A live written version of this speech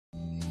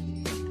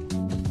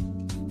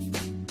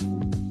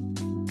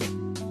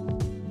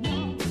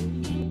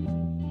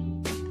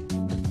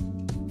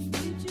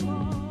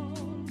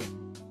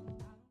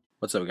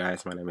What's up,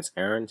 guys? My name is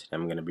Aaron. Today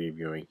I'm going to be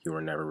reviewing You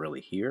Were Never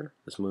Really Here.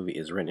 This movie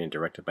is written and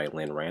directed by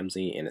Lynne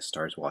Ramsay and it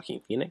stars Joaquin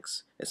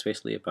Phoenix. It's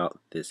basically about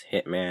this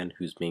hitman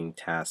who's being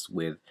tasked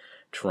with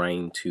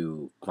trying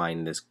to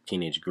find this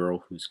teenage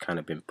girl who's kind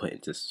of been put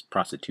into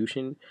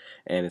prostitution,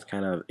 and it's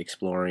kind of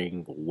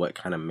exploring what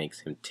kind of makes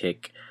him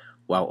tick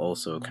while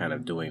also kind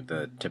of doing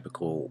the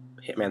typical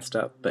hitman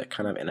stuff, but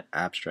kind of in an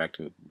abstract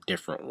and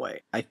different way.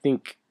 I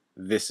think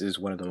this is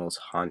one of the most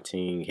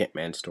haunting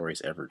hitman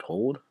stories ever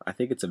told. I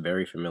think it's a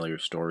very familiar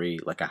story,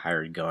 like a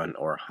hired gun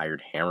or a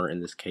hired hammer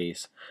in this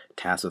case,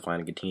 tasked with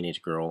finding a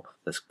teenage girl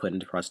that's put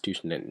into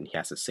prostitution and he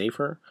has to save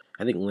her.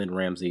 I think Lynne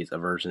Ramsay's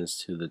aversions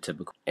to the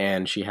typical,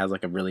 and she has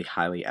like a really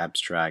highly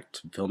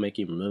abstract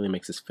filmmaking, really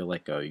makes this feel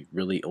like a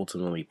really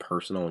ultimately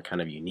personal and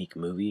kind of unique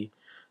movie.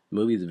 The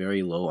movie is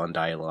very low on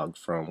dialogue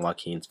from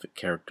Joaquin's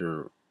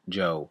character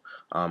Joe,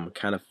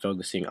 kind of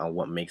focusing on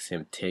what makes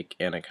him tick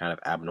in a kind of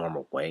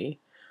abnormal way.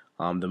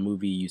 The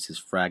movie uses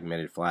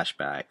fragmented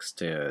flashbacks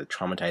to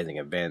traumatizing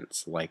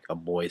events, like a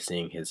boy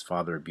seeing his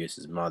father abuse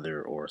his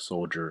mother, or a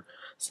soldier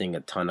seeing a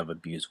ton of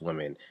abused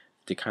women,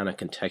 to kind of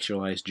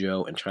contextualize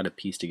Joe and try to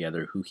piece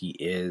together who he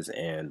is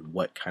and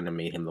what kind of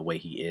made him the way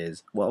he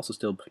is, while also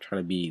still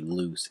trying to be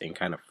loose and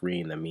kind of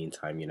free in the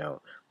meantime,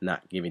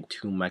 not giving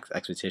too much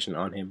expectation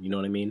on him, you know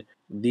what I mean?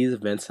 These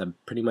events have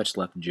pretty much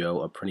left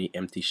Joe a pretty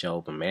empty shell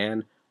of a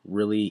man,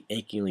 really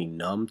achingly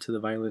numb to the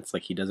violence.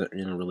 Like, he doesn't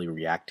even really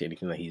react to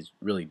anything that he's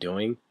really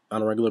doing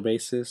on a regular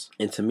basis.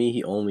 And to me,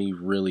 he only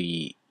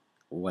really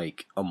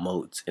like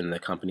emotes in the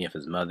company of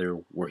his mother,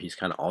 where he's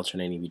kind of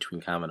alternating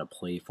between kind of a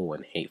playful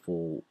and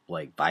hateful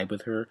like vibe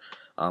with her.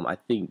 I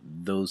think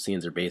those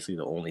scenes are basically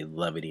the only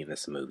levity in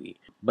this movie.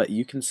 But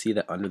you can see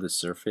that under the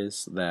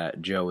surface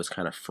that Joe is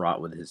kind of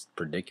fraught with his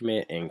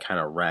predicament and kind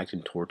of racked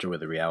and tortured with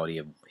the reality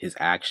of his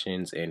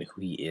actions and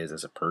who he is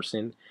as a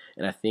person.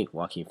 And I think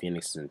Joaquin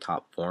Phoenix is in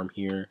top form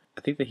here.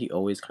 I think that he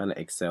always kind of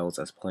excels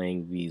as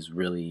playing these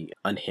really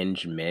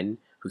unhinged men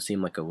who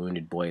seem like a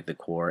wounded boy at the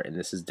core, and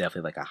this is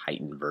definitely like a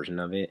heightened version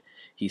of it.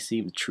 He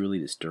seemed truly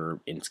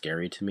disturbed and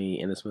scary to me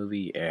in this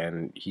movie,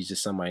 and he's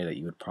just somebody that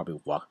you would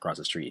probably walk across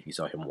the street if you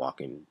saw him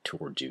walking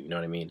towards you know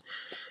what I mean?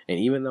 And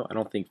even though I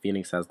don't think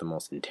Phoenix has the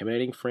most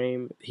intimidating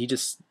frame, he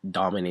just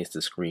dominates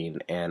the screen,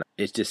 and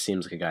it just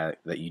seems like a guy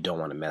that you don't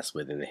want to mess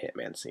with in the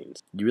hitman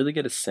scenes. You really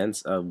get a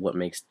sense of what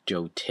makes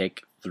Joe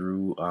tick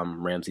through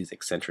Ramsay's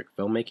eccentric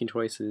filmmaking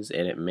choices,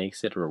 and it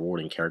makes it a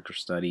rewarding character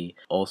study,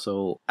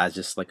 also as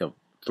just like a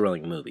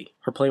thrilling movie.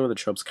 Her playing with the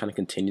tropes kind of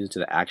continues to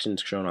the action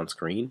shown on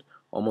screen.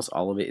 Almost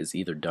all of it is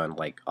either done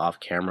like off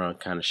camera,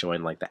 kind of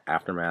showing like the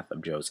aftermath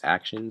of Joe's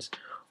actions,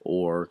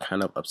 or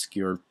kind of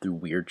obscured through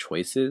weird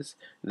choices.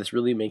 This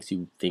really makes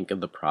you think of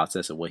the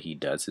process of what he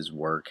does, his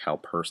work, how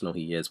personal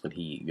he is when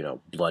he,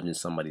 bludgeons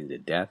somebody to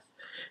death,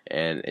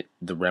 and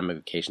the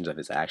ramifications of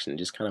his action. It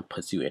just kind of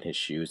puts you in his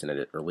shoes in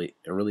a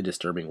really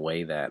disturbing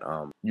way that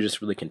you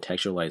just really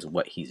contextualize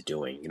what he's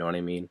doing. You know what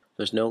I mean?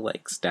 There's no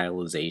like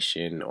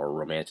stylization or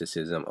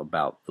romanticism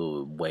about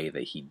the way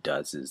that he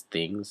does his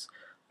things,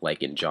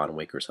 like in John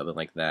Wick or something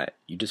like that.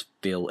 You just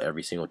feel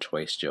every single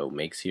choice Joe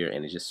makes here,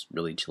 and it's just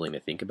really chilling to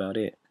think about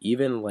it.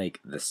 Even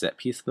like the set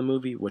piece of the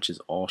movie, which is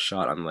all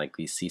shot on like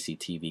these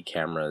CCTV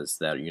cameras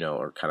that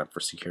are kind of for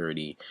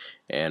security,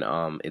 and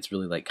it's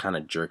really like kind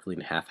of jerkily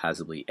and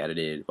haphazardly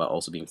edited, while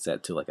also being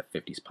set to like a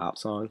 50s pop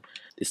song.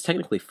 It's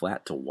technically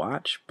flat to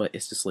watch, but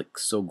it's just like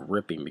so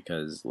gripping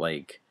because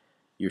like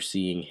you're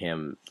seeing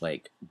him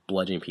like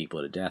bludgeoning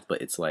people to death,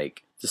 but it's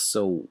like just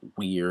so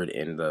weird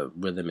and the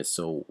rhythm is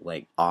so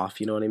like off,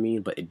 you know what I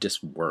mean? But it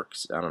just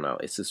works. I don't know.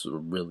 It's just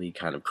really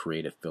kind of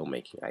creative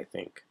filmmaking, I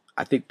think.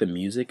 I think the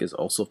music is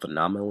also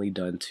phenomenally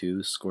done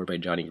too, scored by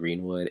Johnny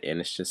Greenwood, and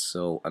it's just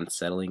so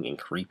unsettling and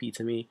creepy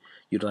to me,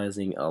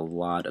 utilizing a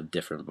lot of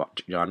different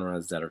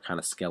genres that are kind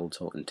of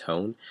skeletal in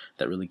tone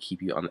that really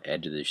keep you on the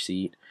edge of the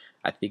seat.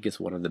 I think it's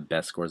one of the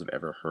best scores I've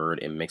ever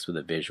heard, and mixed with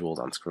the visuals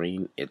on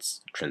screen,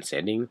 it's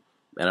transcending.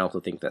 And I also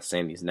think that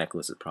Sandy's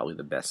Necklace is probably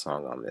the best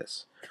song on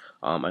this.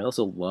 I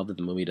also love that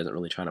the movie doesn't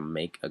really try to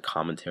make a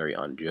commentary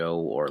on Joe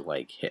or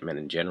like Hitman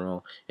in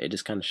general. It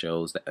just kind of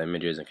shows the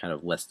images and kind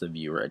of lets the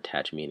viewer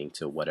attach meaning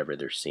to whatever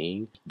they're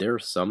seeing. There are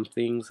some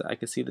things I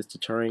can see that's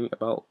deterring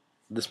about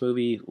this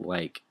movie,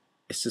 like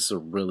it's just a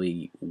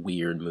really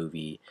weird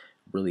movie,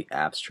 really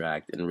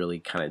abstract and really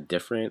kind of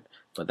different.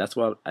 But that's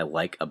what I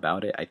like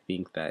about it. I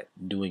think that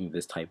doing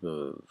this type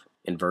of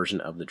inversion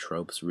of the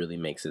tropes really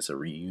makes this a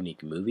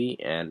unique movie,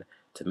 and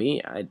to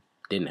me, I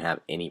didn't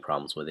have any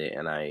problems with it,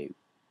 and I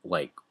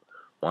like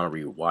want to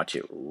rewatch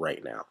it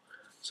right now.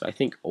 So I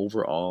think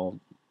overall,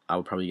 I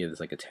would probably give this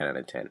like a 10 out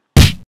of 10.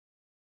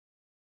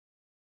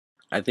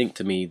 I think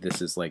to me,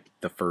 this is like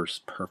the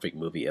first perfect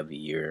movie of the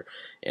year,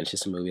 and it's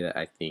just a movie that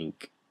I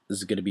think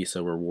is going to be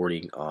so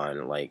rewarding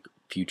on like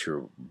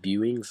future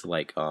viewings.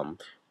 Like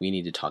we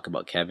need to talk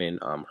about Kevin,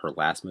 her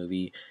last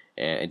movie,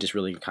 and it just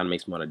really kind of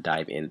makes me want to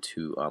dive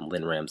into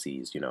Lynne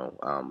Ramsay's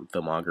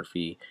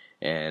filmography,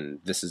 and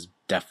this is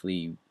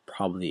definitely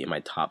probably in my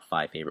top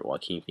 5 favorite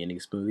Joaquin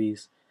Phoenix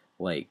movies.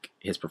 like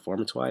his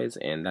performance wise,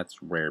 and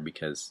that's rare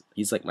because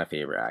he's like my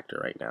favorite actor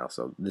right now.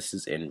 So this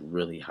is in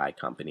really high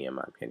company in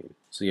my opinion.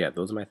 So yeah,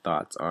 those are my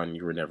thoughts on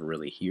You Were Never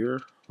Really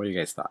Here. What are you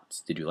guys'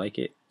 thoughts? Did you like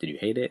it? Did you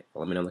hate it?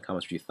 Let me know in the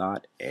comments what you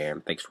thought,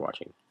 and thanks for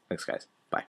watching. Thanks guys. Bye.